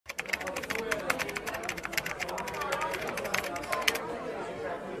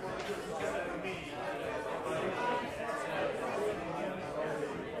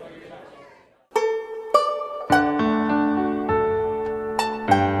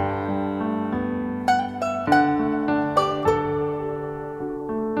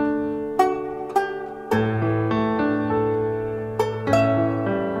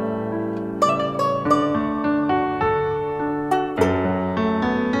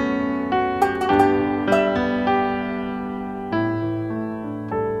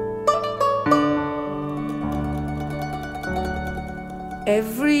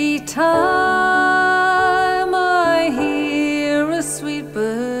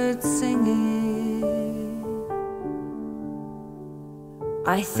birds singing.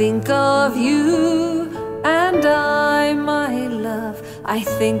 I think of you and I, my love, I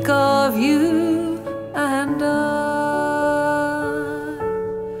think of you and I.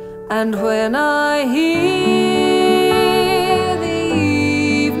 And when I hear the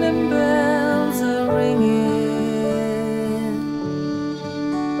evening bells a-ringing,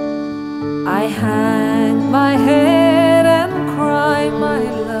 I hang my head and cry, my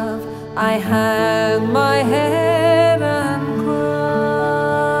love, I hang my head and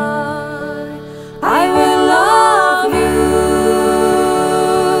cry. I will love you,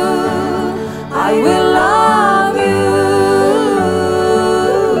 I will love you,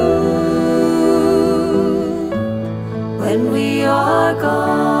 when we are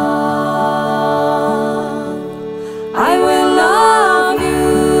gone. I will love you,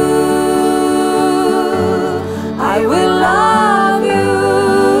 I will love you,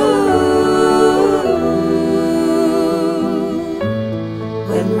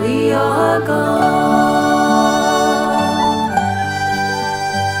 when we are gone.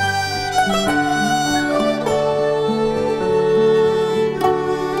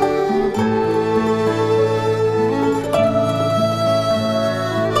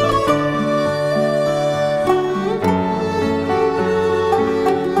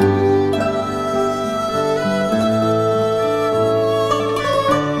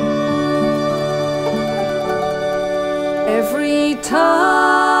 Every time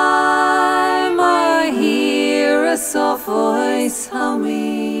I hear a soft voice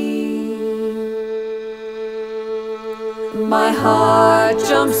humming, my heart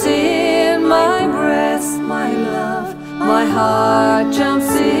jumps in my breast, my love, my heart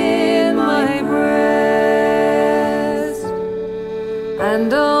jumps in my breast.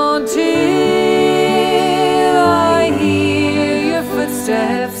 And until I hear your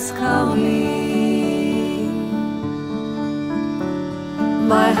footsteps coming,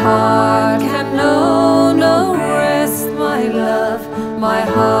 my heart can know no rest, my love, my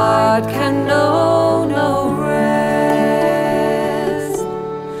heart can know no